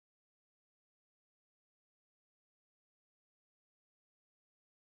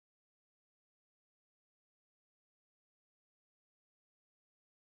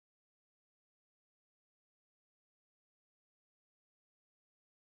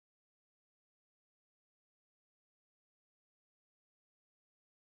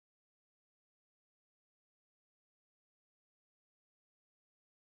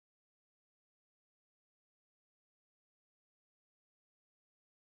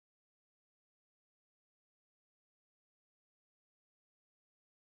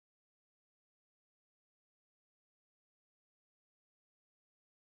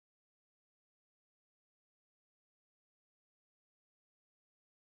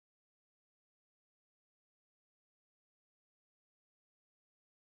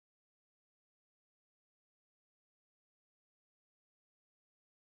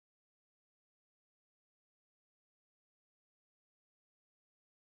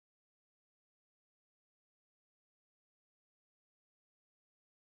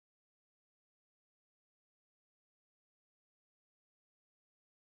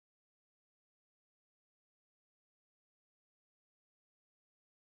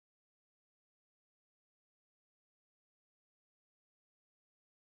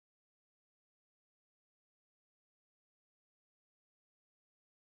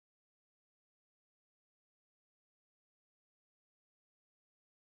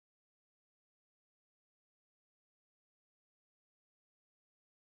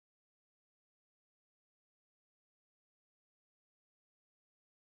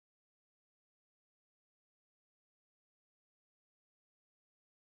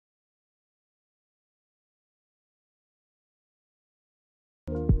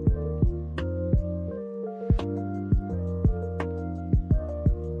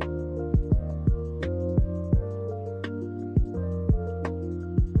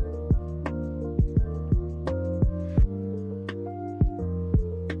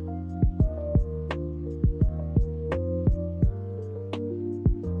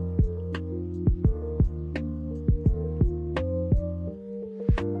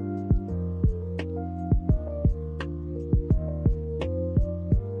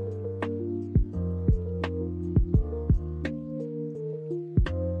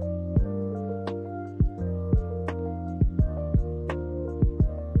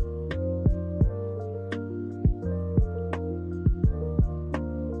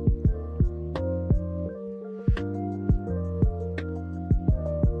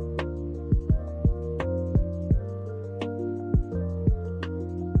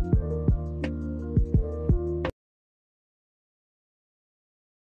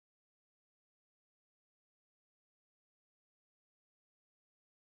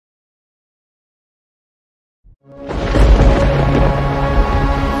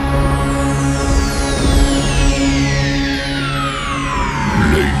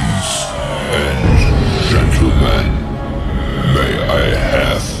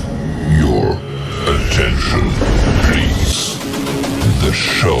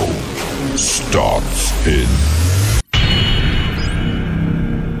show starts in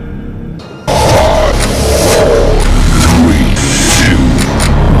 5, 4, 3, 2,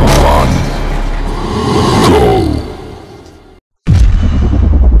 1, go!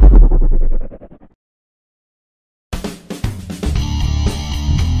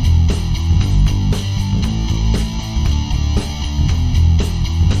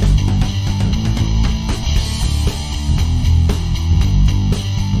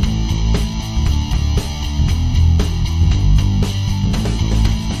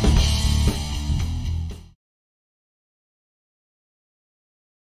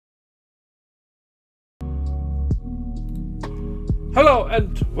 Hello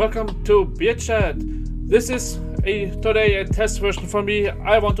and welcome to Beerchat. This is today a test version for me.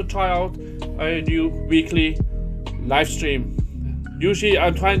 I want to try out a new weekly live stream. Usually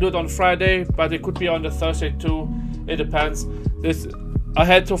I'm trying to do it on Friday, but it could be on the Thursday too. It depends. I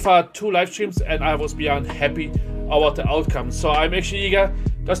had so far 2 live streams and I was beyond happy about the outcome. So I'm actually eager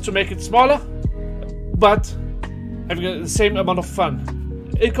just to make it smaller, but having the same amount of fun.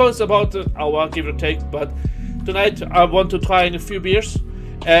 It goes about an hour, give or take, but tonight I want to try in a few beers,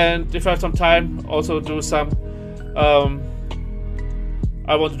 and if I have some time, also do some.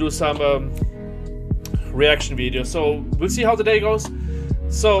 I want to do some reaction videos. So we'll see how the day goes.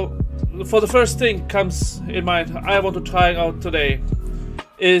 So for the first thing comes in mind, I want to try out today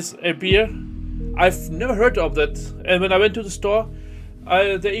is a beer. I've never heard of that, and when I went to the store,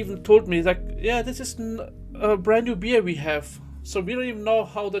 they even told me like, yeah, this is a brand new beer we have, so we don't even know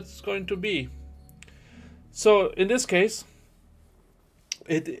how that's going to be. So in this case,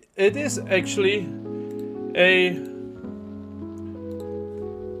 it is actually a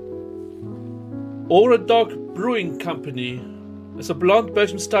Dog Brewing Company. It's a blonde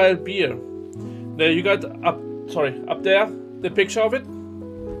Belgian style beer. Now you got up there the picture of it.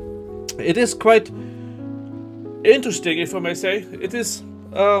 It is quite interesting, if I may say. It is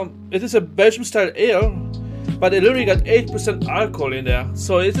a Belgian style ale, but it literally got 8% alcohol in there,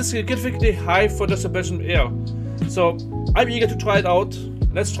 so it is significantly high for just a Belgian ale. So I'm eager to try it out.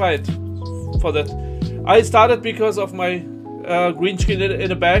 Let's try it. For that, I started because of my green screen in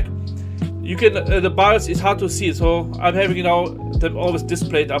the back. You can the bars is hard to see, so I'm having them always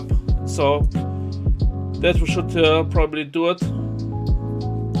displayed up. So that should probably do it.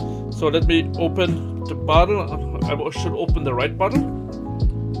 So let me open the bottle. I should open the right bottle.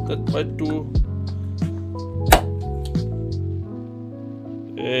 That might do.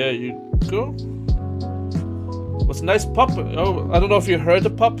 There you go. It was a nice pop. Oh, I don't know if you heard the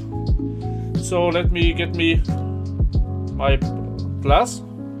pop. So let me get me my glass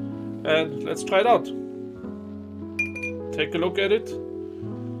and let's try it out. Take a look at it.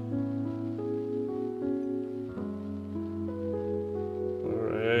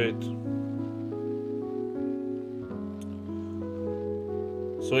 Alright.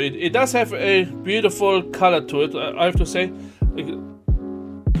 So it does have a beautiful color to it, I have to say.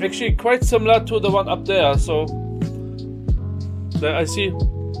 Actually quite similar to the one up there, so there I see.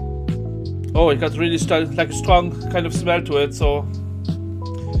 Oh, it got really like a strong kind of smell to it, so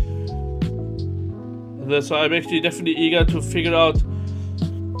I'm actually definitely eager to figure out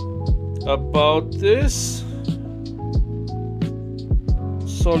about this.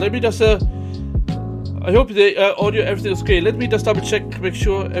 So let me just I hope the audio, everything is okay. Let me just double check, make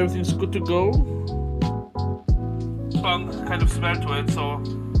sure everything's good to go. Strong kind of smell to it, so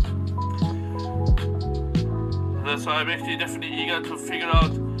I'm actually definitely eager to figure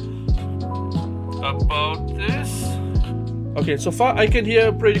out about this. Okay, so far I can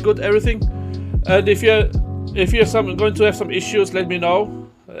hear pretty good everything. And if you're going to have some issues, let me know.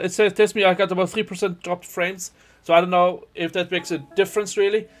 It tells me I got about 3% dropped frames, so I don't know if that makes a difference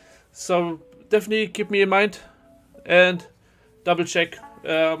really. So definitely keep me in mind and double check.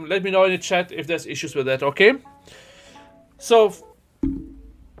 Let me know in the chat if there's issues with that. Okay. So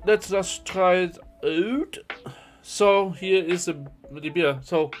let's just try it out. So here is the beer.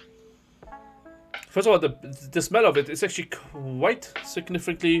 So first of all, the smell of it is actually quite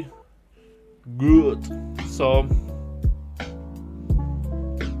significantly good. So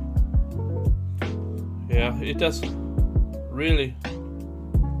yeah, it does really.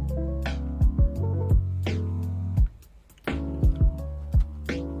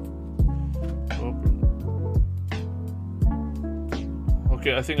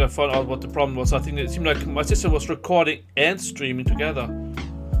 Okay, I think I found out what the problem was. I think it seemed like my sister was recording and streaming together.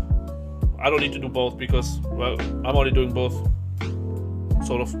 I don't need to do both because, well, I'm only doing both.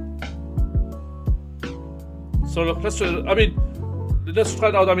 Sort of. So look, let's try it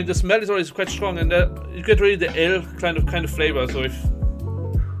out. I mean, the smell is always quite strong, and you get really the ale kind of flavor. So if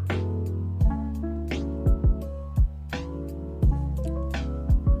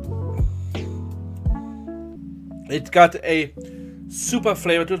It got a super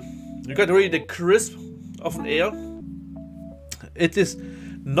flavor to it. You got really the crisp of an ale. It is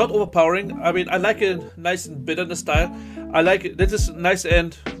not overpowering. I mean, I like it nice and bitter in the style. I like it. This is nice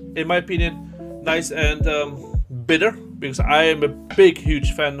and, in my opinion, nice and bitter, because I am a big,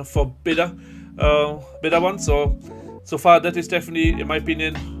 huge fan for bitter ones. So far, that is definitely, in my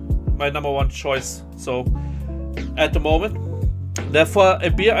opinion, my #1 choice. So at the moment, therefore, a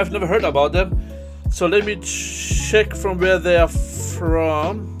beer I've never heard about them. So let me check from where they are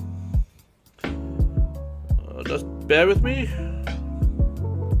from. Just bear with me.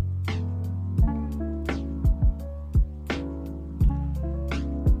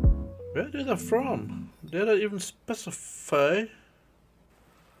 Where are they from? They don't even specify.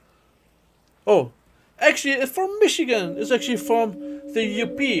 Oh, actually, it's from Michigan. It's actually from the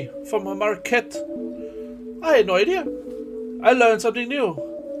UP, from Marquette. I had no idea. I learned something new.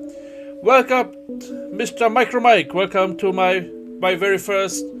 Welcome, Mr. Micro Mike. Welcome to my very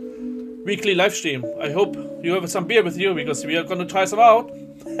first weekly live stream. I hope you have some beer with you, because we are going to try some out.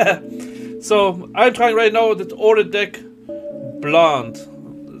 So I'm trying right now the Order Deck Blonde.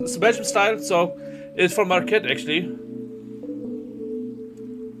 It's Belgian style, so it's from Marquette actually.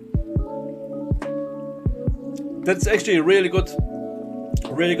 That's actually a really good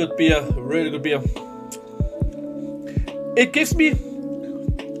beer. Really good beer. It gives me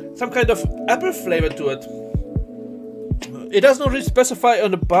some kind of apple flavor to it. It does not really specify on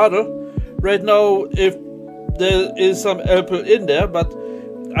the bottle right now if there is some apple in there, but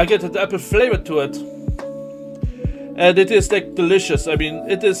I get the apple flavor to it, and it is like delicious. I mean,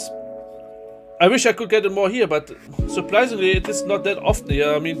 it is. I wish I could get it more here, but surprisingly, it is not that often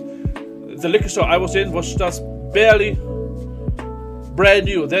here. I mean, the liquor store I was in was just barely brand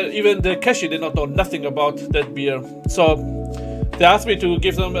new. Even the cashier did not know nothing about that beer. So they asked me to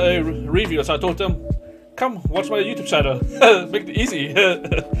give them a review. So I told them, come watch my YouTube channel. Make it easy.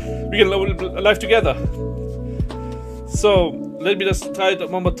 We can live together. So let me just try it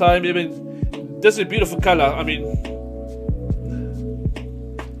one more time. I mean, this is a beautiful color. I mean,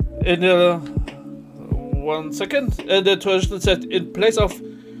 in 1 second. And the tradition said, in place of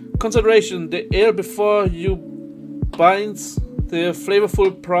consideration, the ale before you binds the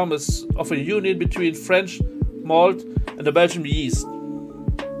flavorful promise of a union between French malt and the Belgian yeast.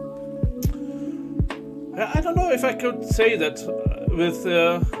 I don't know if I could say that with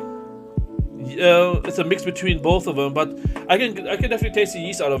it's a mix between both of them, but I can definitely taste the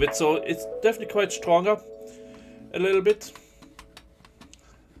yeast out of it, so it's definitely quite stronger a little bit.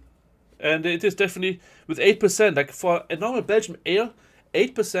 And it is definitely with 8%, like for a normal Belgian ale,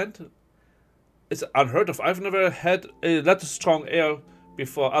 8% is unheard of. I've never had a that strong ale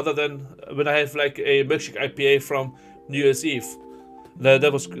before, other than when I have like a milkshake IPA from New Year's Eve.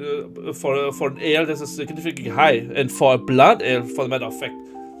 That was for an ale, this is significantly high, and for a blonde ale, for the matter of fact.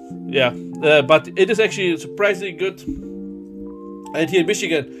 Yeah, but it is actually surprisingly good. And here in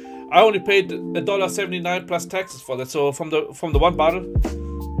Michigan, I only paid $1.79 plus taxes for that. So from the one bottle,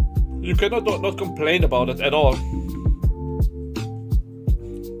 you cannot not complain about it at all.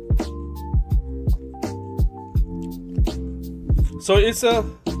 So it's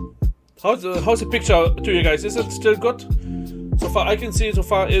how's the picture to you guys? Is it still good? So far I can see so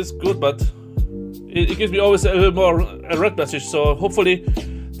far is good, but it gives me always a little more a red message. So hopefully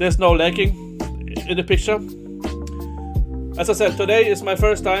there's no lacking in the picture. As I said, today is my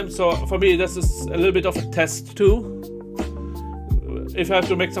first time, so for me this is a little bit of a test too. If I have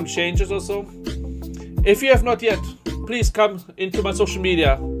to make some changes or so. If you have not yet, please come into my social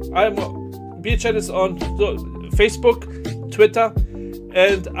media. Beerchat is on Facebook, Twitter,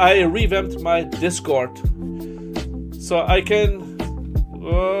 and I revamped my Discord. So I can,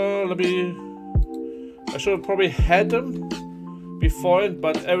 I should have probably had them before it,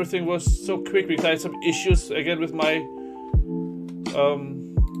 but everything was so quick because I had some issues again with my,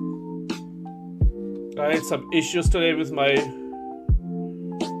 I had some issues today with my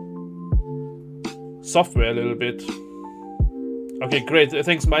software a little bit. Okay, great.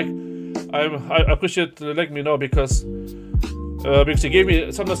 Thanks, Mike. I appreciate letting me know because he gave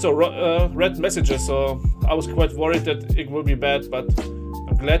me sometimes red messages, so I was quite worried that it would be bad, but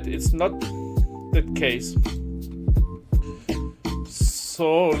I'm glad it's not the case.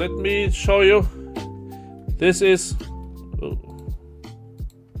 So let me show you. This is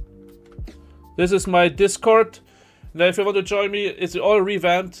my Discord. Now, if you want to join me, it's all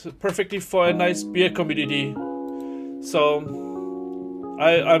revamped perfectly for a nice beer community. So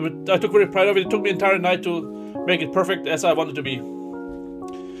I took very pride of it. It took me an entire night to make it perfect as I wanted to be.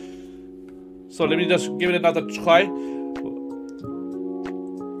 So let me just give it another try.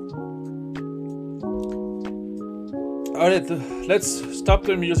 Alright, let's stop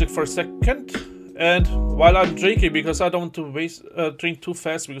the music for a second. And while I'm drinking, because I don't want to waste drink too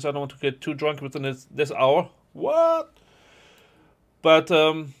fast, because I don't want to get too drunk within this hour. What? But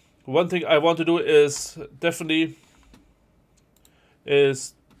one thing I want to do is definitely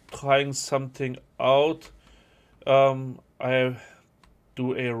trying something out. I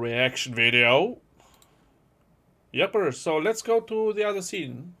do a reaction video. Yepper, so let's go to the other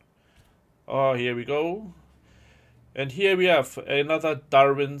scene. Oh, here we go. And here we have another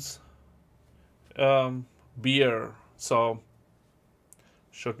Darwin's beer. So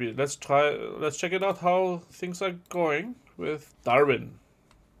let's check it out how things are going with Darwin.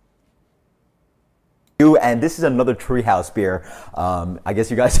 And this is another Treehouse beer. I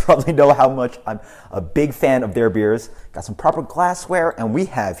guess you guys probably know how much I'm a big fan of their beers. Got some proper glassware, and we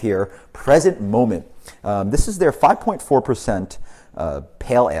have here Present Moment. This is their 5.4%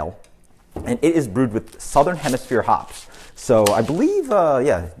 pale ale, and it is brewed with Southern Hemisphere hops. So I believe,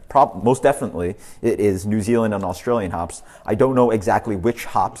 most definitely, it is New Zealand and Australian hops. I don't know exactly which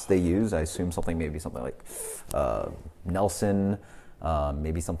hops they use. I assume maybe something like Nelson,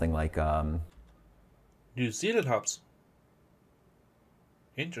 maybe something like... New Zealand hops.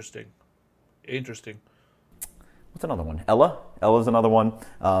 Interesting. What's another one? Ella's another one.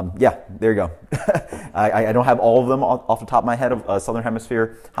 Yeah, there you go. I don't have all of them off the top of my head of Southern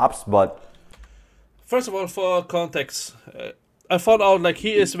Hemisphere hops, but... First of all, for context, I found out like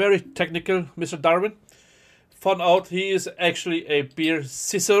he is very technical, Mr. Darwin. Found out he is actually a beer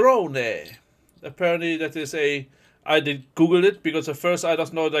cicerone. Apparently that is I did Google it because at first I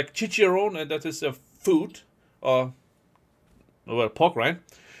just know like chicharron, and that is a food or pork rind.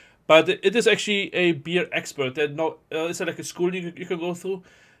 But it is actually a beer expert. That it's like a school you can go through,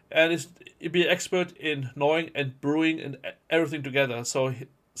 and it's a beer expert in knowing and brewing and everything together. So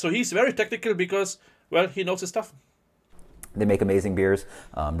he's very technical because, well, he knows his stuff. They make amazing beers.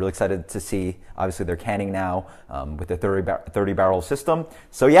 Really excited to see, obviously, they're canning now with the 30 barrel system.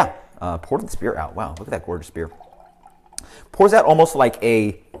 So yeah, poured this beer out. Wow, look at that gorgeous beer. Pours out almost like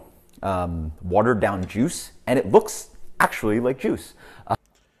a watered down juice, and it looks actually like juice.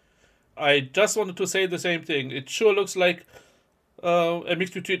 I just wanted to say the same thing. It sure looks like a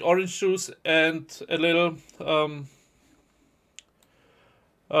mix between orange juice and a little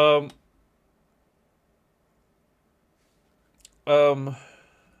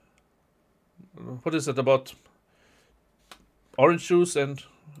what is it, about orange juice and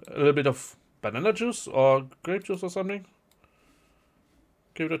a little bit of banana juice or grape juice or something.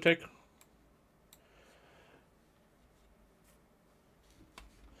 Give it a take.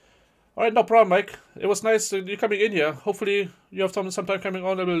 Alright, no problem, Mike. It was nice you coming in here. Hopefully you have some time coming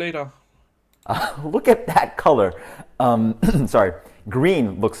on a little later. Look at that color. Sorry,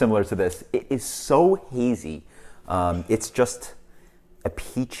 green looks similar to this. It is so hazy. It's just a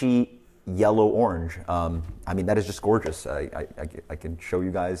peachy yellow orange. I mean, that is just gorgeous. I can show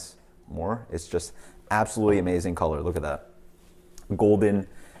you guys more. It's just absolutely amazing color. Look at that. Golden,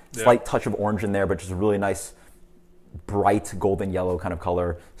 slight touch of orange in there, but just a really nice, bright golden yellow kind of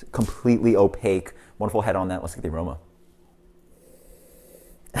color. Completely opaque. Wonderful head on that. Let's get the aroma.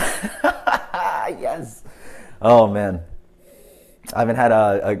 Yes. Oh man, I haven't had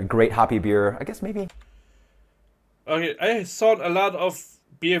a great hoppy beer. I guess maybe. Okay, I saw a lot of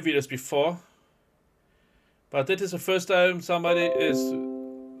beer videos before, but this is the first time somebody is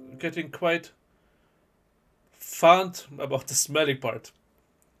getting quite fond about the smelling part.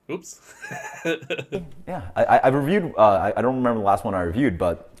 Oops. Yeah, I reviewed. I don't remember the last one I reviewed,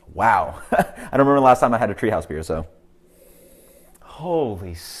 but wow, I don't remember the last time I had a Treehouse beer. So,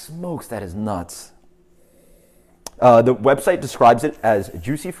 holy smokes, that is nuts. The website describes it as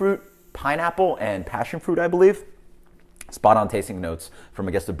juicy fruit, pineapple, and passion fruit, I believe. Spot on tasting notes from,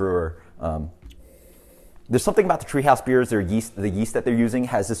 I guess, the brewer. There's something about the Treehouse beers, the yeast that they're using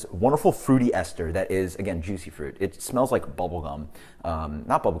has this wonderful fruity ester that is, again, juicy fruit. It smells like bubblegum.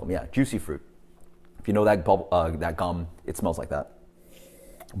 Not bubblegum, yeah, juicy fruit. If you know that that gum, it smells like that.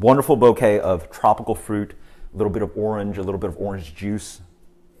 Wonderful bouquet of tropical fruit, a little bit of orange, a little bit of orange juice,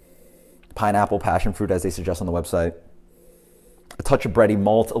 pineapple, passion fruit, as they suggest on the website. A touch of bready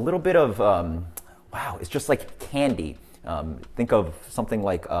malt, a little bit of, wow, it's just like candy. Think of something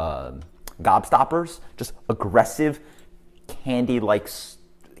like Gobstoppers, just aggressive candy-like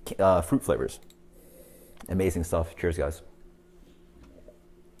fruit flavors. Amazing stuff. Cheers, guys.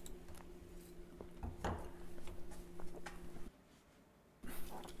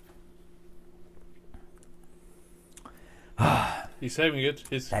 He's having it.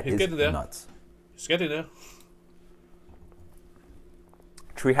 He's getting there. Nuts. He's getting there.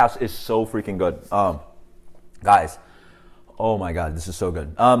 Treehouse is so freaking good. Guys, Oh my God, this is so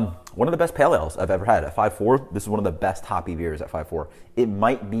good. One of the best pale ales I've ever had at 5.4. This is one of the best hoppy beers at 5.4. It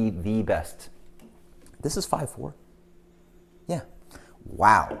might be the best. This is 5.4. Yeah.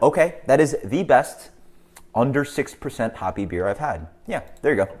 Wow. Okay, that is the best under 6% hoppy beer I've had. Yeah,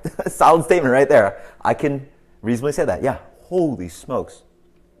 there you go. Solid statement right there. I can reasonably say that. Yeah. Holy smokes.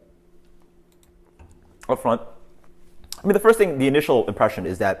 Up front, I mean, the first thing, the initial impression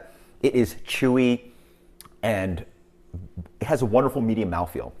is that it is chewy and it has a wonderful medium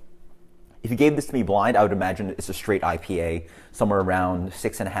mouthfeel. If you gave this to me blind, I would imagine it's a straight IPA, somewhere around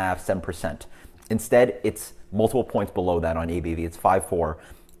 6.5%, 7%. Instead, it's multiple points below that on ABV. It's 5.4,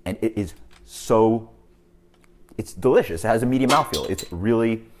 and it is it's delicious. It has a medium mouthfeel. It's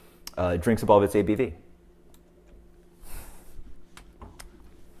really drinks above its ABV.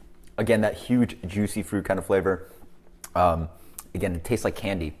 Again, that huge juicy fruit kind of flavor. Again, it tastes like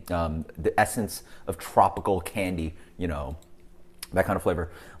candy. The essence of tropical candy, you know, that kind of flavor.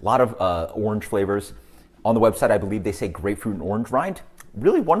 A lot of orange flavors. On the website, I believe they say grapefruit and orange rind.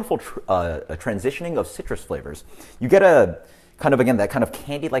 Really wonderful transitioning of citrus flavors. You get a kind of, again, that kind of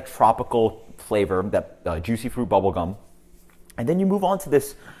candy-like tropical flavor, that juicy fruit bubblegum. And then you move on to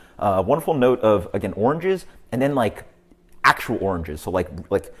this wonderful note of, again, oranges, and then like actual oranges. So like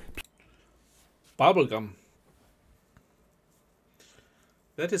Bubblegum.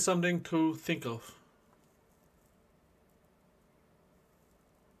 That is something to think of.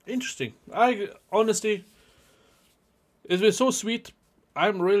 Interesting. I honestly, it was so sweet.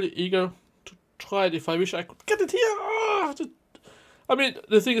 I'm really eager to try it. If I wish I could get it here. I mean,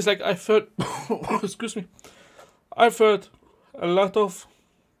 the thing is, like, I've heard, excuse me, I've heard a lot of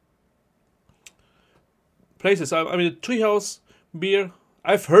places. I mean, Treehouse beer.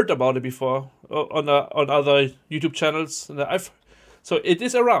 I've heard about it before on other YouTube channels, and so it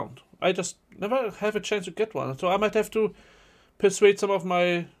is around. I just never have a chance to get one. So I might have to persuade some of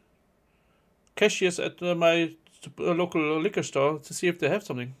my cashiers at my local liquor store to see if they have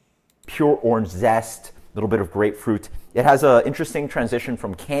something. Pure orange zest, a little bit of grapefruit. It has an interesting transition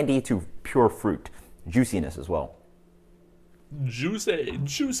from candy to pure fruit. Juiciness as well.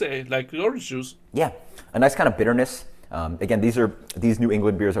 Juicy, like orange juice. Yeah, a nice kind of bitterness. Again, these New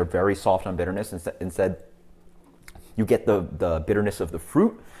England beers are very soft on bitterness. Instead, you get the bitterness of the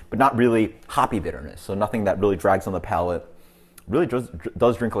fruit, but not really hoppy bitterness. So nothing that really drags on the palate. Really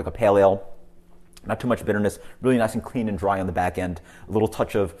does drink like a pale ale. Not too much bitterness. Really nice and clean and dry on the back end. A little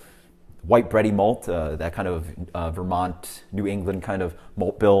touch of white bready malt, that kind of Vermont, New England kind of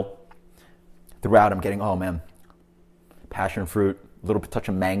malt bill. Throughout, I'm getting, oh man, passion fruit, a little touch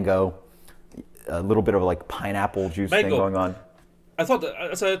of mango, a little bit of like pineapple juice thing going on. I thought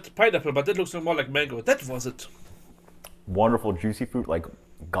I said pineapple, but that looks more like mango. That was it. Wonderful juicy fruit, like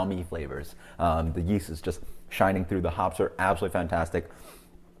gummy flavors. The yeast is just shining through. The hops are absolutely fantastic.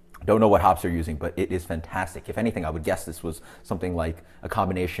 Don't know what hops they're using, but it is fantastic. If anything, I would guess this was something like a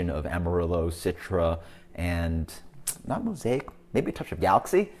combination of Amarillo, Citra, and not Mosaic, maybe a touch of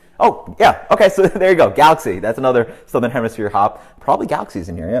Galaxy. Oh, yeah. Okay, so there you go. Galaxy. That's another Southern Hemisphere hop. Probably Galaxy's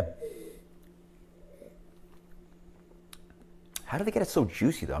in here, yeah. How do they get it so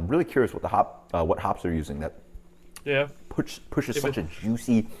juicy, though? I'm really curious what what hops they're using that pushes such a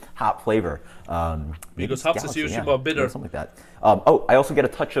juicy hop flavor. Because hops is usually more bitter. Something like that. Oh, I also get a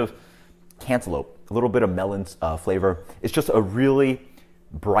touch of cantaloupe, a little bit of melon flavor. It's just a really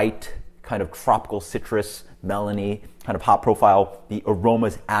bright kind of tropical citrus, melony kind of hop profile. The aroma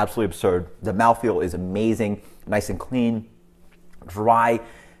is absolutely absurd. The mouthfeel is amazing, nice and clean, dry.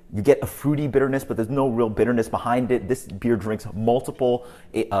 You get a fruity bitterness, but there's no real bitterness behind it. This beer drinks multiple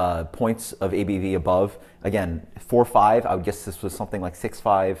points of ABV above. Again, 4.5, I would guess this was something like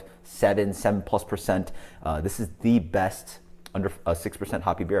 6.5, 7+%. This is the best under 6%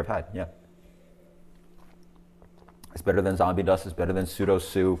 hoppy beer I've had, yeah. It's better than Zombie Dust, it's better than Pseudo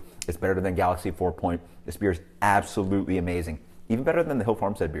Sue, it's better than Galaxy 4 Point. This beer is absolutely amazing. Even better than the Hill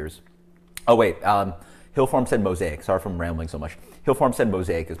Farmstead beers. Oh wait, Hill Farmstead Mosaic. Sorry if I'm rambling so much. Hill Farmstead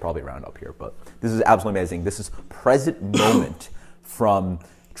Mosaic is probably around up here, but this is absolutely amazing. This is present moment from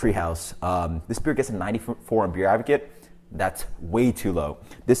Treehouse. This beer gets a 94 on Beer Advocate. That's way too low.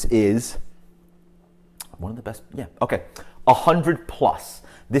 This is one of the best. Yeah, okay, 100 plus.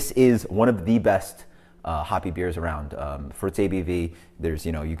 This is one of the best hoppy beers around. For its ABV, there's,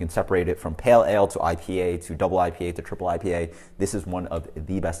 you can separate it from pale ale to IPA to double IPA to triple IPA. This is one of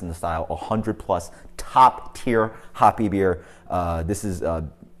the best in the style. 100 plus top tier hoppy beer. This is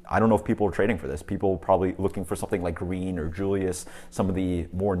I don't know if people are trading for this. People probably looking for something like Green or Julius, some of the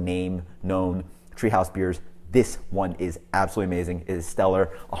more name known Treehouse beers. This one is absolutely amazing. It is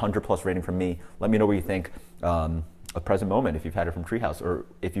stellar. 100 plus rating from me. Let me know what you think. a present moment if you've had it from Treehouse, or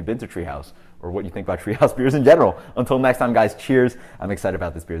if you've been to Treehouse, or what you think about Treehouse beers in general. Until next time, guys, cheers. I'm excited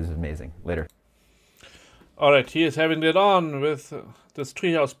about this beer. This is amazing. Later. All right, he is having it on with this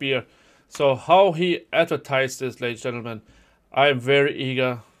Treehouse beer. So how he advertised this, ladies and gentlemen, I'm very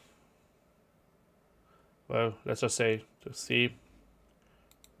eager. Well, let's just say to see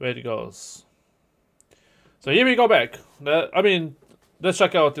where it goes. So here we go back. I mean, let's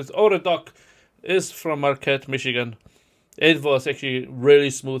check out this. Oh, the doc is from Marquette, Michigan. It was actually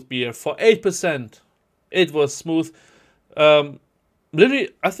really smooth beer for 8%. It was smooth. Literally,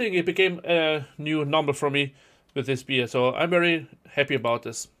 I think it became a new number for me with this beer. So I'm very happy about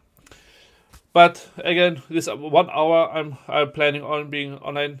this. But again, this 1 hour I'm planning on being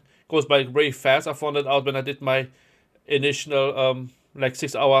online goes by very fast. I found it out when I did my initial like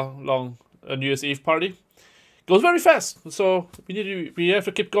 6 hour long New Year's Eve party. It goes very fast, so we have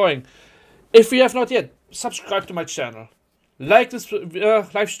to keep going. If you have not yet, subscribe to my channel, like this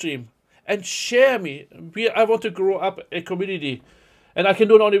live stream, and share me. I want to grow up a community, and I can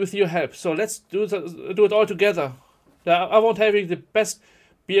do it only with your help. So let's do it all together. I want having the best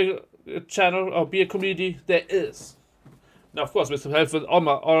beer channel or beer community there is. Now, of course, with the help of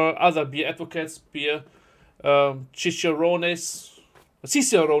all other beer advocates, beer cicerones,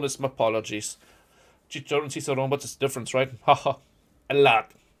 my apologies. Cicerone, what's the difference, right? Haha, a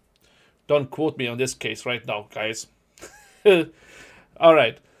lot. Don't quote me on this case right now, guys. All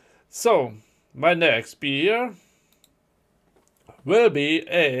right, so my next beer will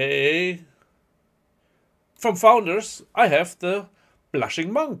be from Founders. I have the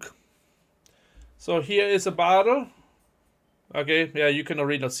Blushing Monk. So here is a bottle. Okay, yeah, you can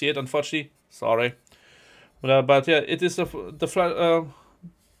already not see it, unfortunately. Sorry, but yeah, it is the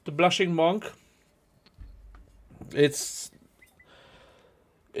Blushing Monk. It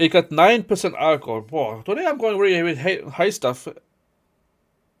got 9% alcohol. Wow, today I'm going really with high stuff.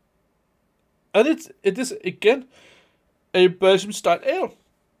 And it is again a Belgian style ale.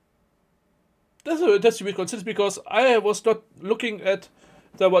 That's a weird consistency because I was not looking at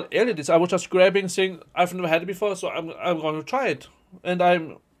what ale it is. I was just grabbing, saying I've never had it before, so I'm going to try it, and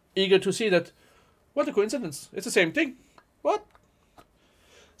I'm eager to see that. What a coincidence! It's the same thing. What?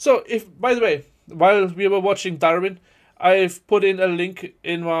 So, if by the way, while we were watching Darwin, I've put in a link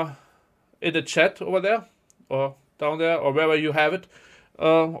in the chat over there, or down there, or wherever you have it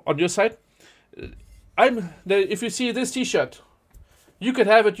on your side. If you see this T-shirt, you can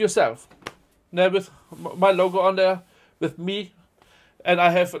have it yourself. Now with my logo on there, with me, and I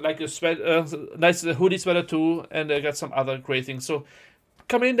have like a nice hoodie sweater too, and I got some other great things. So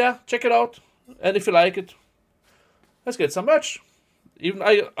come in there, check it out, and if you like it, let's get some merch. Even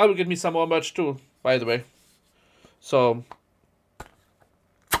I will get me some more merch too, by the way. So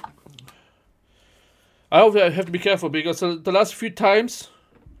I hope I have to be careful because the last few times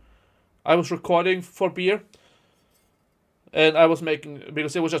I was recording for beer, and I was making,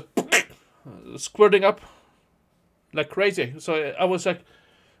 because it was just squirting up like crazy. So I was like,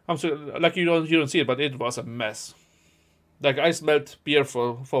 I'm so like you don't see it, but it was a mess. Like I smelled beer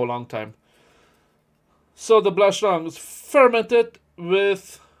for a long time. So the Blush Long is fermented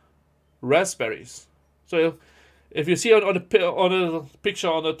with raspberries. So if you see on the picture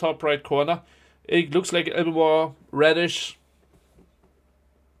on the top right corner, it looks like a little more reddish,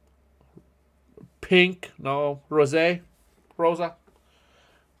 pink, no, rosa.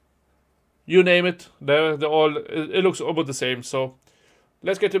 You name it, they're all. It looks almost the same. So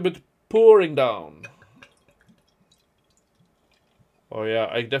let's get a bit pouring down. Oh yeah,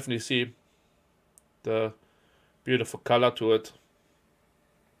 I definitely see the beautiful color to it.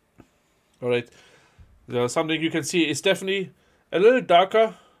 All right, there's something you can see. It's definitely a little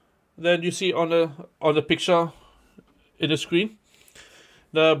darker than you see on the picture in the screen.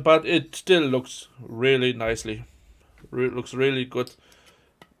 But it still looks really nicely. Looks really good.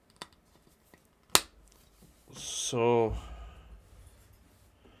 So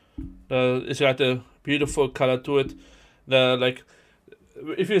it's got a beautiful color to it. Like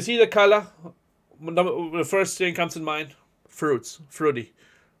if you see the color, the first thing comes in mind: fruity.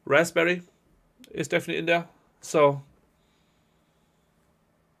 Raspberry is definitely in there. So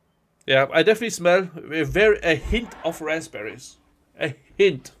yeah, I definitely smell a hint of raspberries. A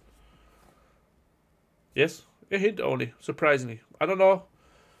hint. Yes, a hint only. Surprisingly, I don't know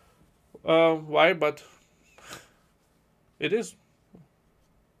why, but it is.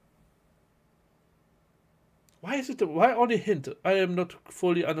 Why is it? Why only hint? I am not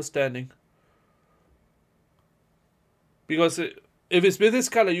fully understanding. Because if it's with this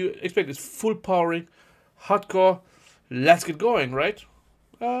color, you expect it's full powering, hardcore. Let's get going, right?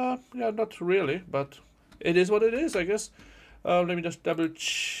 Yeah, not really, but it is what it is, I guess. Let me just double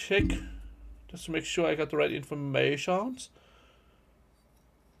check, just to make sure I got the right information.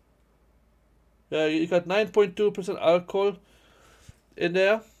 Yeah, you got 9.2% alcohol in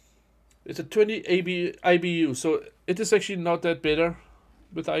there. It's a 20 IBU, so it is actually not that bitter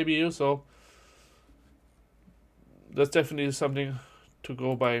with IBU, so that's definitely something to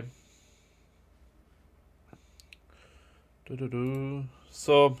go by.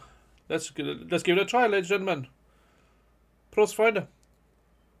 So let's give it a try, ladies and gentlemen. Prost, Freunde.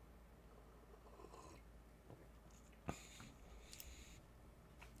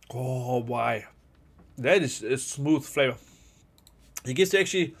 Oh, why? That is a smooth flavor. It gives you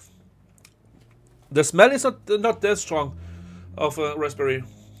actually... The smell is not that strong of raspberry,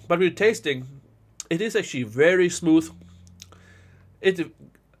 but with tasting, it is actually very smooth. It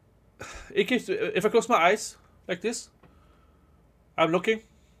gives... If I close my eyes like this, I'm looking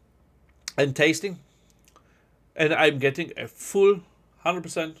and tasting, and I'm getting a full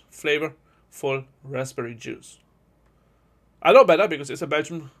 100% flavor, full raspberry juice. I know better because it's a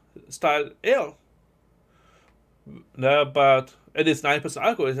Belgian style ale. No, but it is 9%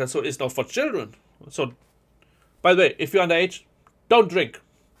 alcohol, so it's not for children. So, by the way, if you're underage, don't drink.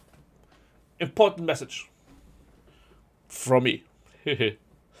 Important message from me.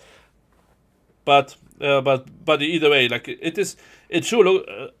 But either way, like it sure look.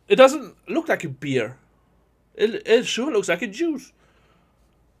 It doesn't look like a beer. It sure looks like a juice.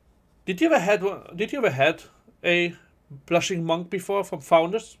 Did you ever had a blushing monk before from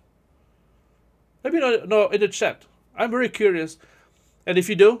Founders? Maybe no in the chat. I'm very curious. And if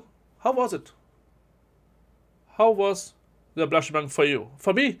you do, how was it? How was the blushing monk for you?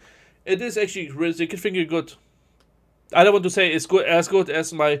 For me, it is actually really good. I don't want to say it's good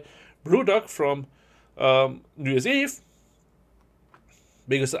as my Brewdog from New Year's Eve,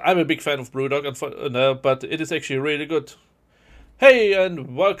 because I'm a big fan of Brewdog, but it is actually really good. Hey,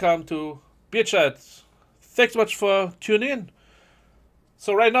 and welcome to Beerchat. Thanks so much for tuning in.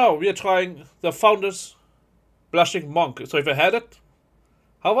 So right now we are trying the Founders Blushing Monk. So if you had it,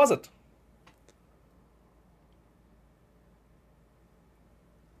 how was it?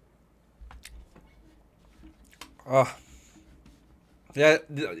 Yeah,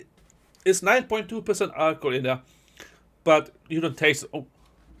 it's 9.2% alcohol in there, but you don't taste it. Oh,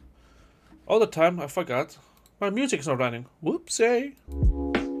 all the time I forgot my music is not running. Whoopsie.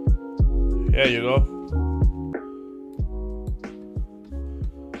 There you go.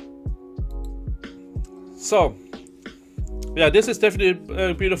 So, yeah, this is definitely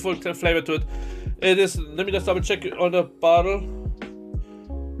a beautiful flavor to it. It is. Let me just double check on the bottle.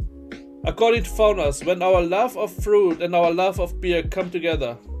 According to Founders, when our love of fruit and our love of beer come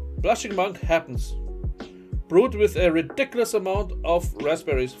together, Blushing Monk happens. Brewed with a ridiculous amount of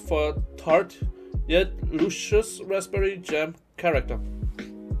raspberries for tart yet luscious raspberry jam character.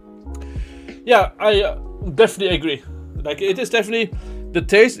 Yeah, I definitely agree. Like, it is definitely, the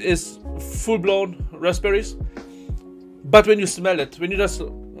taste is full-blown raspberries, but when you smell it, when you just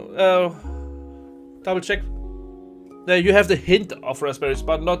double check, you have the hint of raspberries,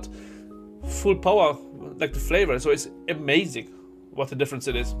 but not full power like the flavor. So it's amazing what the difference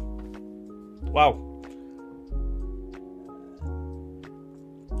it is. Wow.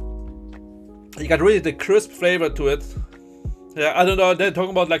 You got really the crisp flavor to it. Yeah, I don't know, they're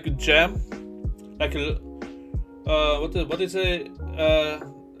talking about like a jam, like a what is a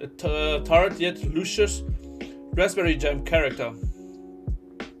tart yet luscious raspberry jam character.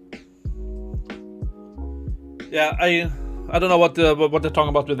 Yeah, I don't know what they're talking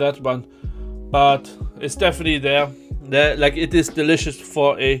about with that one, but it's definitely there. Like, it is delicious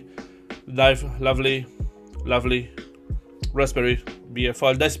for a nice, lovely raspberry beer,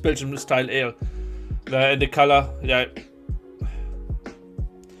 for a nice Belgian style ale. And the color, yeah.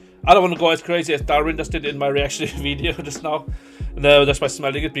 I don't want to go as crazy as Darwin just did in my reaction video just now. Just by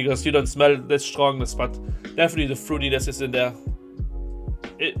smelling it, because you don't smell the strongness, but definitely the fruitiness is in there.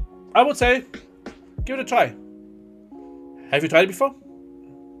 I would say, give it a try. Have you tried it before?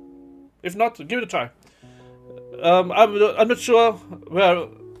 If not, give it a try. I'm not sure where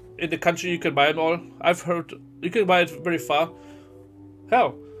in the country you can buy them all. I've heard you can buy it very far.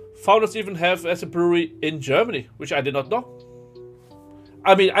 Hell, Founders even have as a brewery in Germany, which I did not know.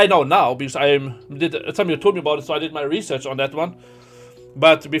 I mean, I know now because somebody told me about it, so I did my research on that one.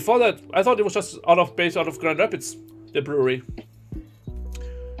 But before that, I thought it was just based out of Grand Rapids, the brewery.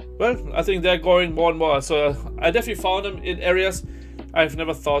 Well, I think they're growing more and more, so I definitely found them in areas I've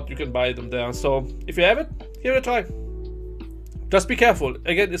never thought you can buy them there. So if you have it, give it a try. Just be careful.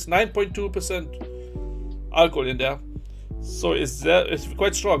 Again, it's 9.2% alcohol in there, so it's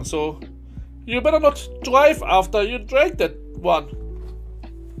quite strong. So You better not drive after you drank that one.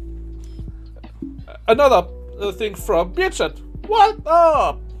 Another thing from Beerchat. What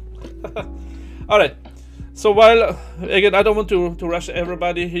up? Alright. So while, again, I don't want to rush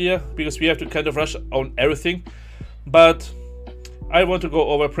everybody here, because we have to kind of rush on everything. But I want to go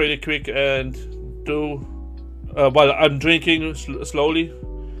over pretty quick and do, while I'm drinking slowly,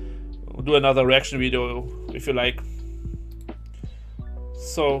 do another reaction video if you like.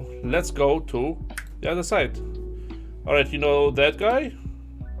 So let's go to the other side. Alright, you know that guy?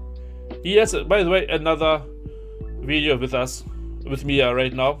 He has, by the way, another video with us, with me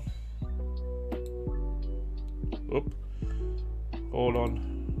right now. Oop. Hold on.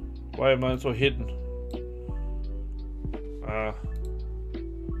 Why am I so hidden?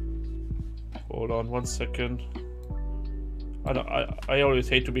 Hold on 1 second. I always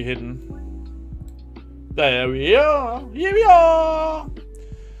hate to be hidden. There we are. Here we are.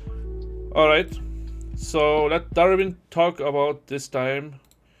 Alright. So let Darwin talk about this time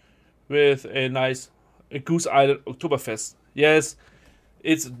with a nice Goose Island Oktoberfest. Yes,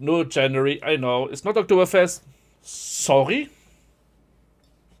 it's no January. I know it's not Oktoberfest. Sorry,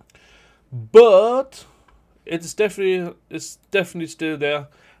 but it's definitely still there.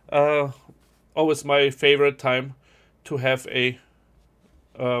 Always my favorite time to have a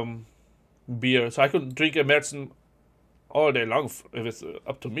beer. So I could drink a Märzen all day long if it's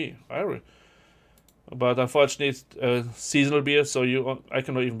up to me. But unfortunately, it's a seasonal beer, so I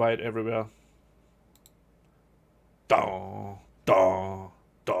cannot even buy it everywhere. Da, da,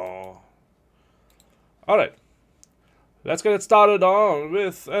 da. All right. Let's get it started on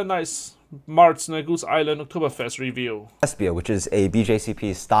with a nice Märzen Goose Island Oktoberfest review. Festbier, which is a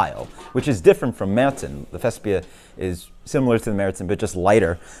BJCP style, which is different from Märzen. The Festbier is similar to the Märzen, but just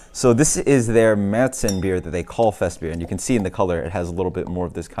lighter. So this is their Märzen beer that they call Festbier, and you can see in the color it has a little bit more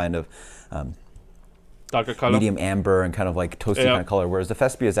of this kind of darker color, medium amber and kind of like toasty kind of color, whereas the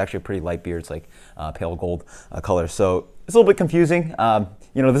Festbier is actually a pretty light beer. It's like pale gold color. So it's a little bit confusing.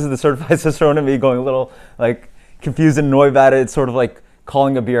 You know, this is the certified Cicerone in me going a little like confused and annoyed about it. It's sort of like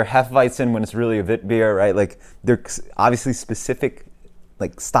calling a beer Hefeweizen when it's really a Wit beer, right? Like there's obviously specific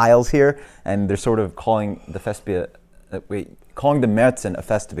like styles here, and they're sort of calling the Festbier, calling the Märzen a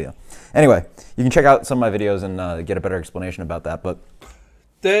Festbier. Anyway, you can check out some of my videos and get a better explanation about that. But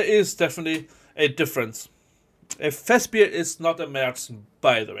there is definitely a difference. A Festbier is not a Märzen,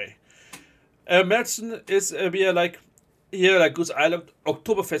 by the way. A Märzen is a beer like here, like Goose Island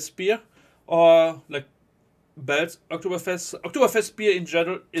Oktoberfest beer, or like Belz Oktoberfest. Oktoberfest beer in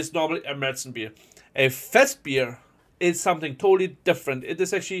general is normally a Märzen beer. A Fest beer is something totally different. It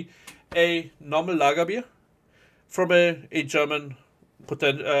is actually a normal lager beer from a German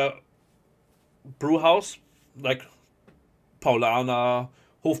brew house like Paulaner,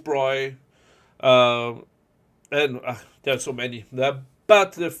 Hofbräu, and there are so many.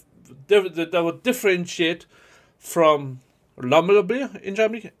 But they would differentiate from normal beer in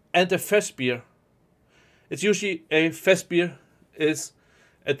Germany and a Fest beer. It's usually a Fest beer is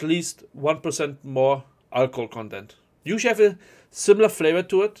at least 1% more alcohol content. Usually have a similar flavor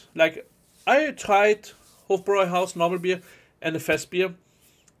to it. Like I tried Hofbräu House normal beer and a Fest beer.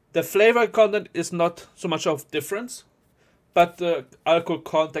 The flavor content is not so much of difference, but the alcohol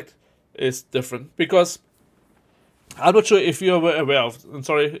content is different, because I'm not sure if you're aware of, I'm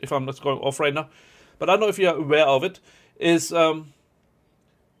sorry if I'm not going off right now, but I don't know if you're aware of it, is in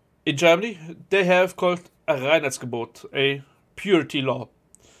Germany they have called a Reinheitsgebot, a purity law,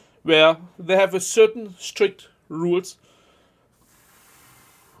 where they have a certain strict rules,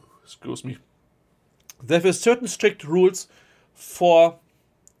 excuse me, they have a certain strict rules for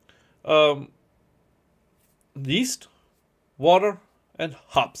yeast, water and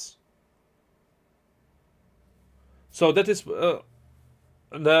hops. So that is the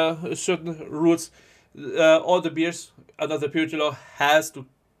certain rules. All the beers under the purity law has to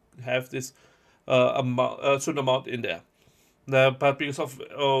have this certain amount in there. But because of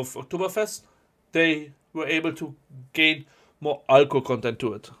Oktoberfest, they were able to gain more alcohol content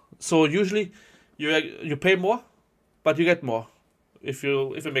to it. So usually you pay more, but you get more, if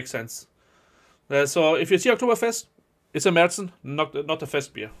it makes sense. So if you see Oktoberfest, it's a Märzen, not a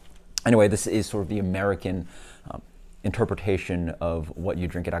Fest beer. Anyway, this is sort of the American interpretation of what you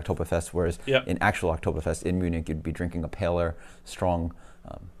drink at Oktoberfest, whereas in actual Oktoberfest in Munich, you'd be drinking a paler, strong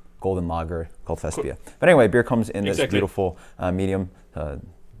golden lager called Festbier. But anyway, beer comes in this beautiful medium,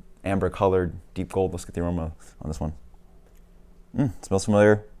 amber colored, deep gold. Let's get the aroma on this one. Smells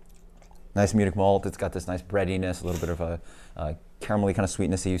familiar. Nice Munich malt. It's got this nice breadiness, a little bit of a caramelly kind of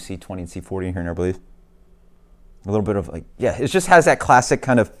sweetness that you see 20 and C40 in here, I believe. A little bit of like, yeah, it just has that classic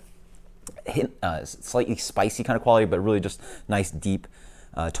kind of hint, slightly spicy kind of quality, but really just nice, deep,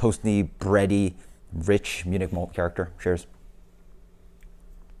 toasty, bready, rich Munich malt character. Cheers.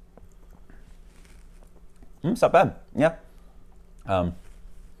 It's not bad. Yeah.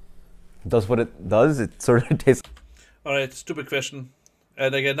 Does what it does. It sort of tastes. All right, stupid question.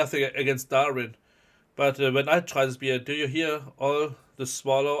 And again, nothing against Darwin. But when I try this beer, do you hear all the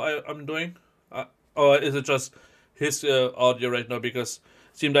swallow I'm doing? Or is it just his audio right now? Because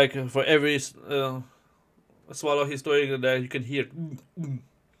it seemed like for every swallow he's doing, you can hear.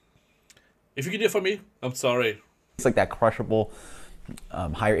 If you can hear from me, I'm sorry. It's like that crushable,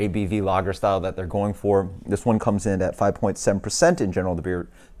 higher ABV lager style that they're going for. This one comes in at 5.7%. In general,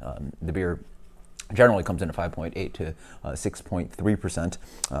 the beer generally comes in at 5.8 to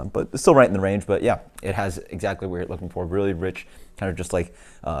 6.3%, but it's still right in the range. But yeah, it has exactly what you're looking for. Really rich, kind of just like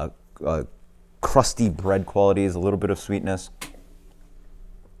crusty bread qualities, a little bit of sweetness.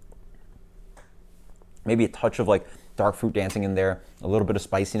 Maybe a touch of like dark fruit dancing in there, a little bit of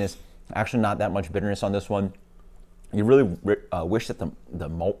spiciness. Actually not that much bitterness on this one. You really wish that the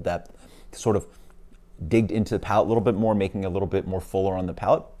malt depth sort of digged into the palate a little bit more, making it a little bit more fuller on the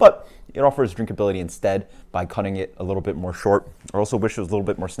palate, but it offers drinkability instead by cutting it a little bit more short. I also wish it was a little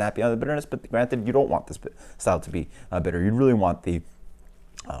bit more snappy on the bitterness, but granted, you don't want this style to be bitter. You really want the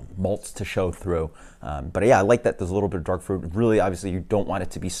malts to show through. But yeah, I like that there's a little bit of dark fruit. Really, obviously, you don't want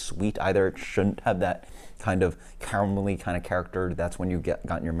it to be sweet either. It shouldn't have that kind of caramelly kind of character. That's when you've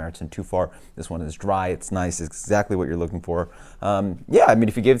gotten your Märzen too far. This one is dry. It's nice. It's exactly what you're looking for. Yeah, I mean,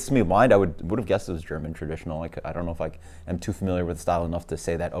 if you gave this to me blind, I would have guessed it was German traditional. Like, I don't know if I am too familiar with the style enough to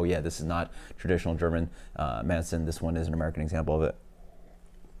say that, oh yeah, this is not traditional German Märzen. This one is an American example of it.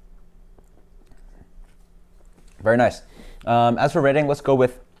 Very nice. As for rating, let's go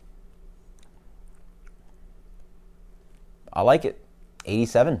with, I like it.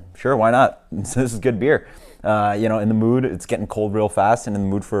 87. Sure, why not? This is good beer. You know, in the mood, it's getting cold real fast, and in the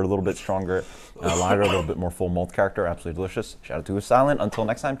mood for a little bit stronger lager, a little bit more full malt character. Absolutely delicious. Shout out to Who's Silent. Until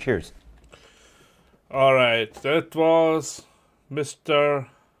next time, cheers. All right, that was Mr.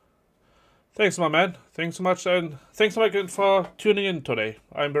 Thanks, my man. Thanks so much, and thanks again for tuning in today.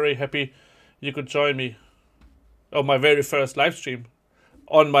 I'm very happy you could join me on my very first live stream.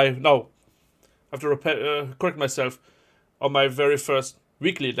 I have to correct myself. On my very first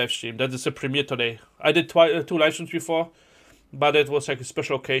weekly live stream. That is a premiere today. I did 2 live streams before, but it was like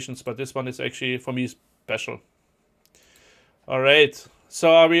special occasions. But this one is actually, for me, special. Alright, so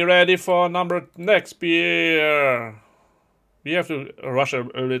are we ready for next beer? We have to rush a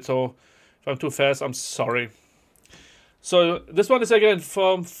little. If I'm too fast, I'm sorry. So this one is again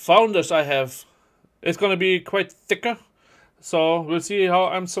from Founders I have. It's going to be quite thicker. So we'll see how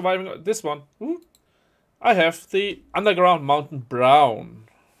I'm surviving this one. I have the Underground Mountain Brown.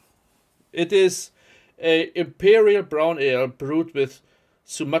 It is a imperial brown ale brewed with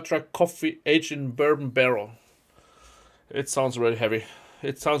Sumatra coffee aged in bourbon barrel. It sounds really heavy.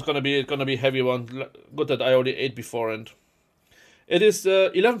 It sounds gonna be a heavy one. Good that I already ate before, and it is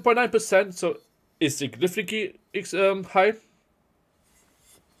 11.9%, so it's significantly high.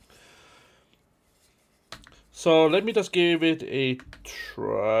 So let me just give it a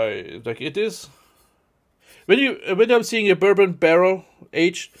try. Like it is. When I'm seeing a bourbon barrel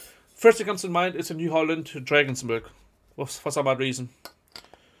aged, first thing comes to mind is a New Holland Dragon's Milk, for some odd reason.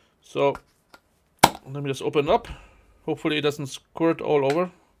 So let me just open it up. Hopefully it doesn't squirt all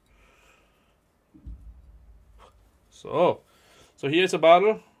over. So here's a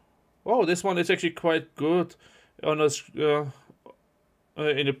bottle. Oh, this one is actually quite good on in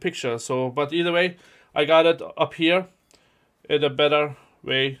the picture. So, but either way, I got it up here in a better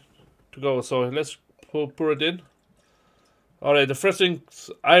way to go. So let's pour it in. Alright, the first thing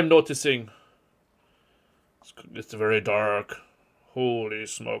I'm noticing, it's very dark. Holy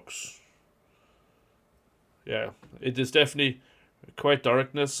smokes. Yeah, it is definitely quite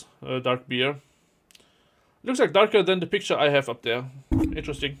dark beer. Looks like darker than the picture I have up there.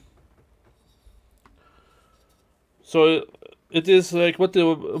 Interesting. So it is like what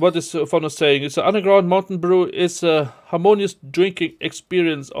is Founders saying. It's an underground mountain brew. It's a harmonious drinking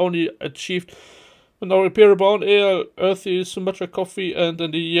experience only achieved when our imperial brown ale, earthy Sumatra coffee, and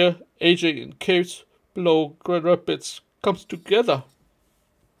then the year aging in caves below Grand Rapids comes together.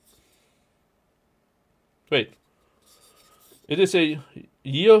 Wait. It is a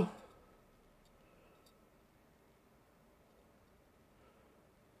year.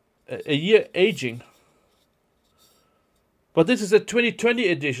 A year aging. But this is a 2020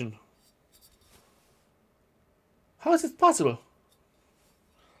 edition. How is it possible?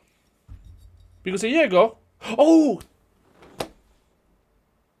 Because a year ago... Oh!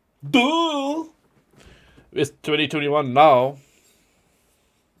 Duh! It's 2021 now.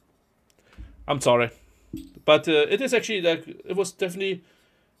 I'm sorry. But it is actually like, it was definitely,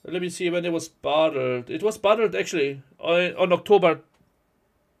 let me see when it was bottled. It was bottled actually on October.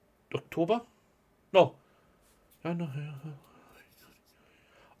 October? No. No.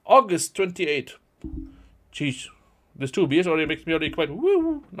 August 28. Jeez. These 2 beers already makes me already quite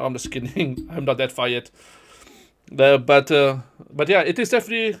woo. No, I'm just kidding. I'm not that far yet. But yeah, it is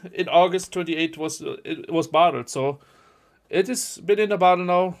definitely in August 28 it was bottled. So it has been in the bottle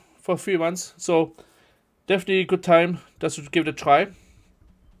now for 3 months. So definitely a good time just to give it a try.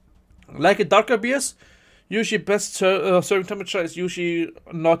 Like in darker beers, usually best serving temperature is usually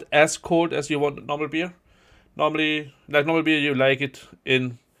not as cold as you want normal beer. Normally, like normal beer, you like it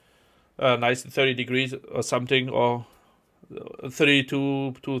in nice 30 degrees or something, or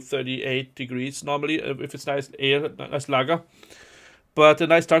 32 to 38 degrees normally if it's nice ale, nice lager. But a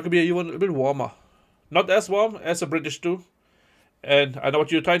nice darker beer, you want a bit warmer. Not as warm as a British do. And I know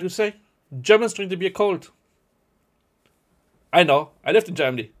what you're trying to say. Germans drink the beer cold. I know. I lived in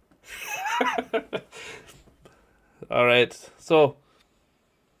Germany. Alright, so.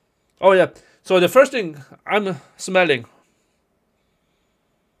 Oh yeah. So the first thing I'm smelling,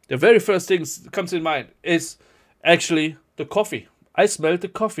 the very first thing that comes in mind is actually the coffee. I smell the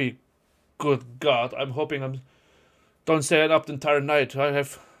coffee. Good God, I'm hoping I don't stay up the entire night. I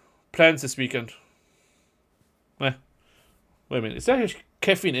have plans this weekend. Wait a minute, is there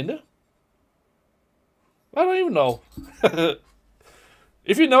caffeine in there? I don't even know.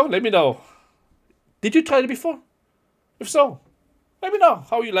 If you know, let me know. Did you try it before? If so, let me know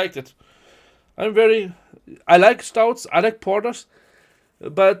how you liked it. I like stouts, I like porters,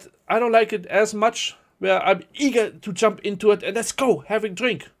 but I don't like it as much where I'm eager to jump into it and let's go, having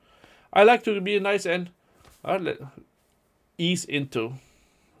drink. I like to be nice and ease into.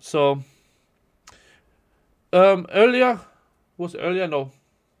 So, earlier, no.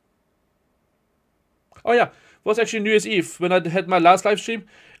 Oh yeah, it was actually New Year's Eve when I had my last live stream.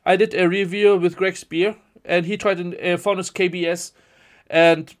 I did a review with Greg's beer and he tried a Faunus KBS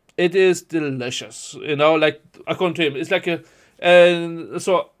and it is delicious, you know, like according to him. It's like and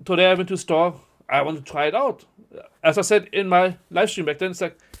so today I went to the store. I want to try it out. As I said in my live stream back then, it's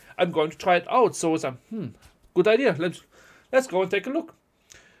like I'm going to try it out. So it's like, good idea. Let's go and take a look.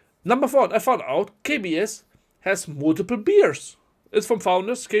 Number 4, I found out KBS has multiple beers. It's from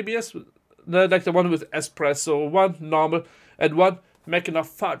Founders KBS, like the one with espresso, one normal, and one Mackinac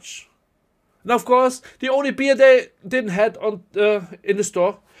Fudge. Now, of course, the only beer they didn't have on in the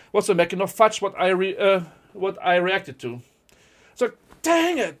store was the Mackinac Fudge. What I reacted to. So,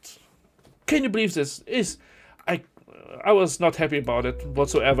 dang it! Can you believe this? I was not happy about it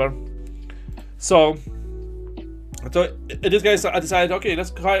whatsoever. So these guys, I decided, okay,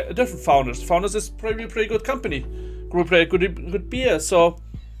 let's try a different Founders. Founders is probably a pretty good company, good beer. So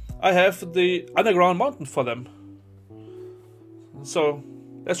I have the Underground Mountain for them. So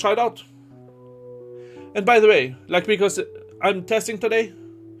let's try it out. And by the way, like, because I'm testing today,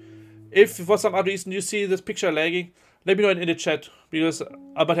 if for some other reason you see this picture lagging, let me know in the chat, because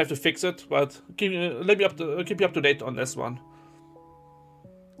I might have to fix it, but keep you up to date on this one.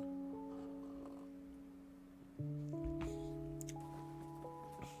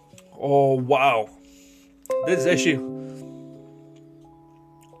 Oh wow, this is actually,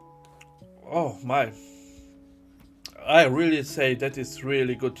 oh my, I really say that is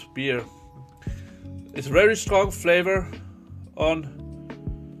really good beer. It's very strong flavor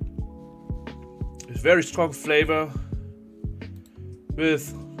it's very strong flavor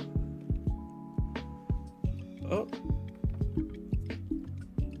with oh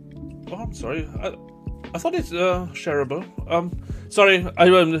I'm sorry, I thought it's shareable. Sorry,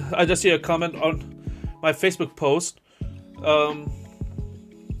 I just see a comment on my Facebook post.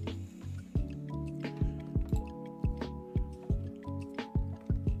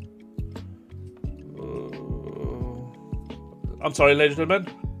 I'm sorry, ladies and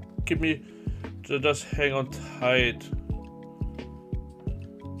gentlemen. Keep me, just hang on tight.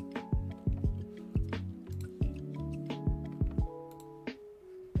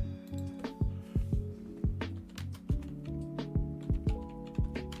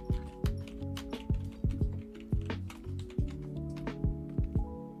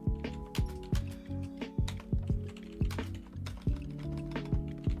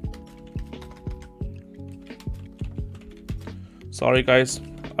 Sorry guys,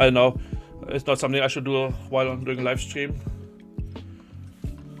 I know it's not something I should do while I'm doing a live stream.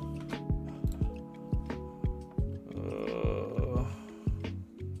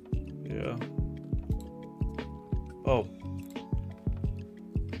 Yeah. Oh.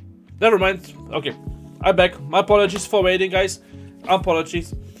 never mind. Okay, I'm back. My apologies for waiting, guys.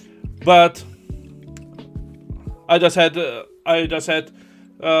 Apologies, but I just had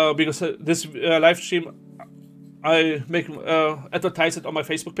because this live stream, I make advertise it on my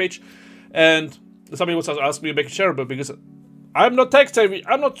Facebook page, and somebody was asking me to make it shareable because I'm not tech savvy.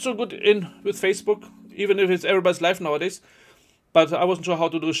 I'm not so good with Facebook, even if it's everybody's live nowadays. But I wasn't sure how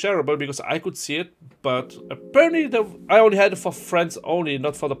to do shareable because I could see it, but apparently I only had it for friends only,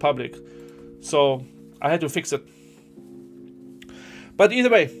 not for the public. So I had to fix it. But either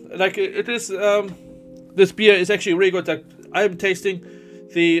way, like it is, this beer is actually really good. Like I'm tasting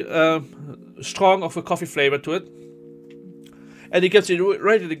the strong of a coffee flavor to it, and it gives you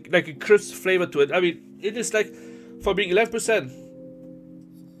right like a crisp flavor to it. I mean, it is like for being 11%.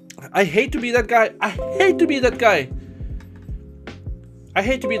 I hate to be that guy. I hate to be that guy. I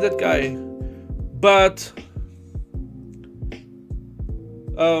hate to be that guy, but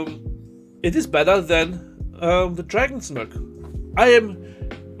it is better than the Dragon's Milk. I am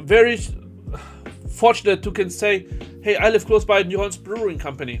very fortunate to can say, hey, I live close by New Holland's Brewing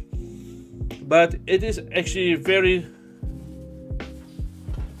Company, but it is actually very...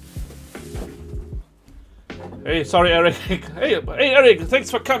 Hey, sorry, Eric. Hey, Eric,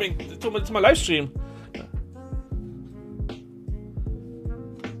 thanks for coming to my live stream.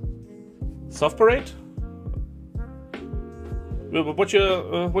 Soft parade? What you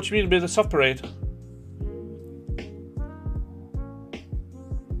mean by the soft parade?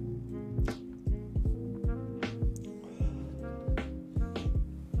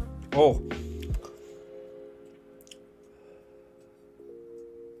 Oh.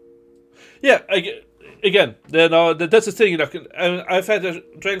 Yeah, again, that's the thing. Like, I've had a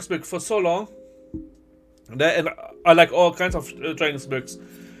Dragon's Milk for so long, and I like all kinds of Dragon's Milks,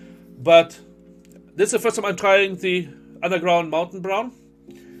 but this is the first time I'm trying the Underground Mountain Brown.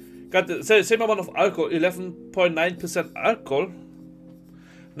 Got the same amount of alcohol, 11.9% alcohol.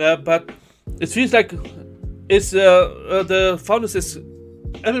 But it feels like it's the founders is a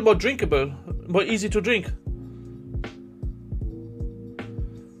little more drinkable, more easy to drink.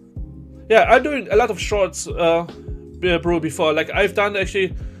 Yeah, I'm doing a lot of shorts brew before. Like I've done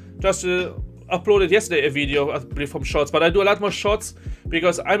actually just uploaded yesterday a video, I believe, from shorts. But I do a lot more shorts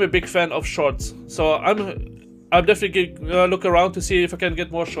because I'm a big fan of shorts. So I'm definitely look around to see if I can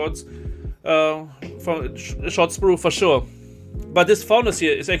get more shorts from shorts brew for sure. But this founders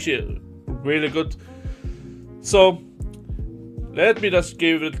here is actually really good. So let me just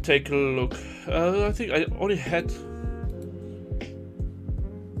take a look. I think I only had.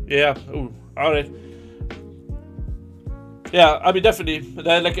 Yeah. Ooh. All right. Yeah. I mean, definitely.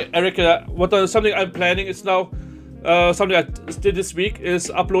 Like Eric, something I'm planning is now. Something I did this week is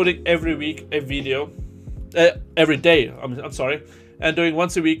uploading every week a video. Every day. I'm sorry, and doing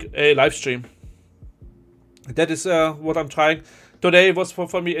once a week a live stream. That is what I'm trying. Today was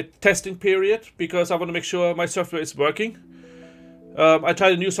for me a testing period because I want to make sure my software is working. I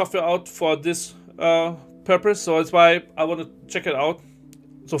tried a new software out for this purpose, so that's why I want to check it out.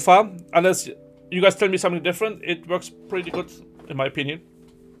 So far, unless you guys tell me something different, it works pretty good in my opinion.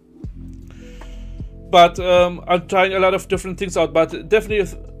 But I'm trying a lot of different things out. But definitely,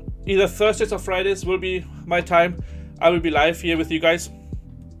 either Thursdays or Fridays will be my time. I will be live here with you guys.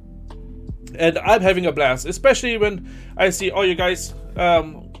 And I'm having a blast, especially when I see all you guys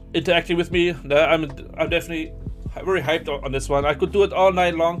interacting with me. I'm definitely very hyped on this one. I could do it all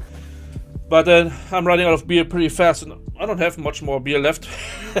night long, but I'm running out of beer pretty fast, and I don't have much more beer left.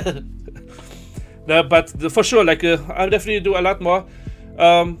 But for sure, like I'll definitely do a lot more.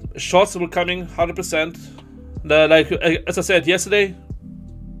 Shorts will coming 100%. Like as I said yesterday.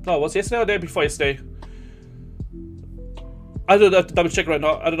 No, was yesterday or the day before yesterday? I don't have to double check right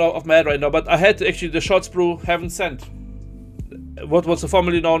now. I don't know off my head right now, but I had actually the Shorts Brew Heaven Sent. What was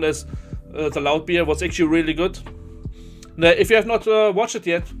formerly known as the Loud Beer was actually really good. Now, if you have not watched it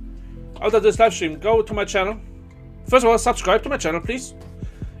yet, after this live stream, go to my channel. First of all, subscribe to my channel, please,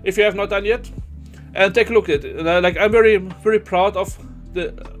 if you have not done yet, and take a look at it. Like I'm very, very proud of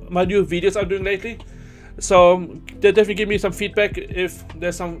my new videos I'm doing lately. So they definitely give me some feedback if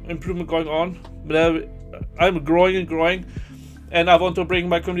there's some improvement going on. But I'm growing and growing, and I want to bring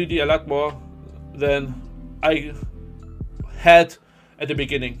my community a lot more than I had at the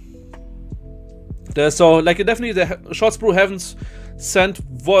beginning. So like definitely the Shorts Brew Heaven's Sent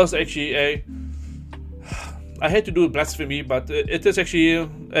was actually a, I hate to do blasphemy, but it is actually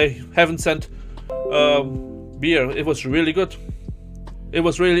a Heaven Sent beer. It was really good. It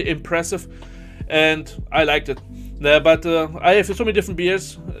was really impressive, and I liked it. But I have so many different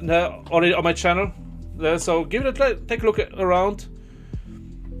beers already on my channel. So give it a try, take a look around.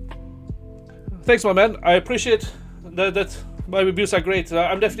 thanks, my man. I appreciate that my reviews are great.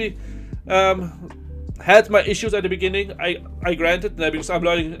 I'm definitely had my issues at the beginning. I granted because I'm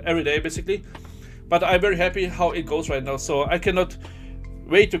learning every day basically, but I'm very happy how it goes right now. So I cannot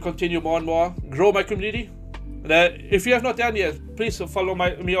wait to continue more and more, grow my community. If you have not done yet, please follow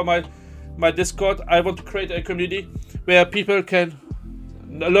me on my Discord. I want to create a community where people can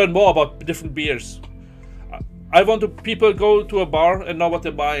learn more about different beers. I want people go to a bar and know what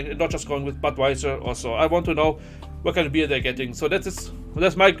they're buying, and not just going with Budweiser or so. I want to know what kind of beer they're getting. So that's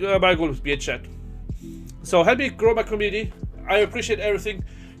my goal with Beerchat. So help me grow my community. I appreciate everything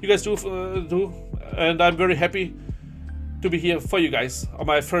you guys do, and I'm very happy to be here for you guys on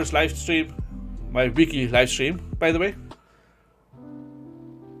my first live stream, my weekly live stream, by the way.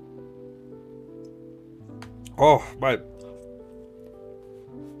 Oh my!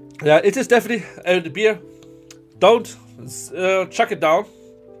 Yeah, it is definitely the beer. Don't chuck it down.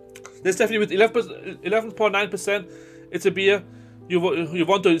 This definitely with 11.9%. It's a beer you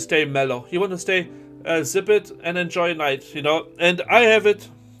want to stay mellow. You want to stay sip it and enjoy a night, you know. And I have it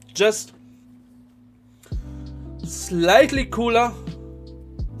just slightly cooler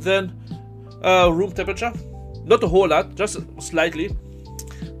than room temperature. Not a whole lot, just slightly,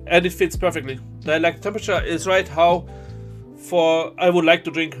 and it fits perfectly. The temperature is right how I would like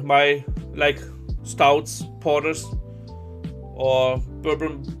to drink my stouts, porters, or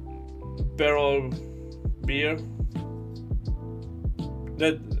bourbon barrel beer.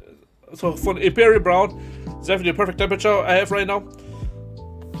 So for Imperial Brown, it's definitely a perfect temperature I have right now.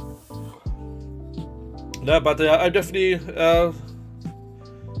 Yeah, but I definitely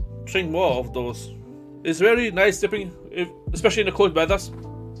drink more of those. It's very nice dipping, especially in the cold weathers.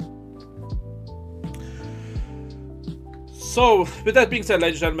 So, with that being said,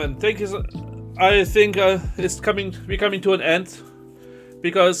 ladies and gentlemen, I think we're coming to an end,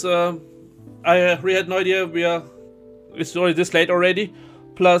 because I really had no idea it's already this late already.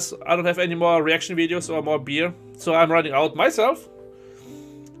 Plus, I don't have any more reaction videos or more beer, so I'm running out myself.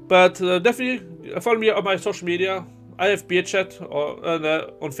 But definitely follow me on my social media. I have Beerchat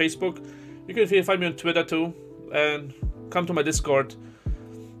on Facebook. You can find me on Twitter too, and come to my Discord.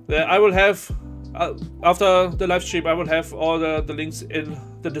 I will have, after the live stream, I will have all the links in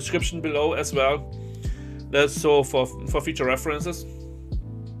the description below as well. That's so for future references.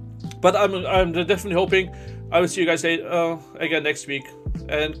 But I'm definitely hoping I will see you guys again next week,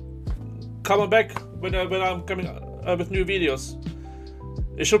 and come on back when I'm coming with new videos.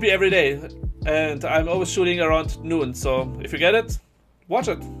 It should be every day, and I'm always shooting around noon. So if you get it, watch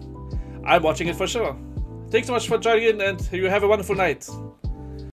it. I'm watching it for sure. Thanks so much for joining in, and you have a wonderful night.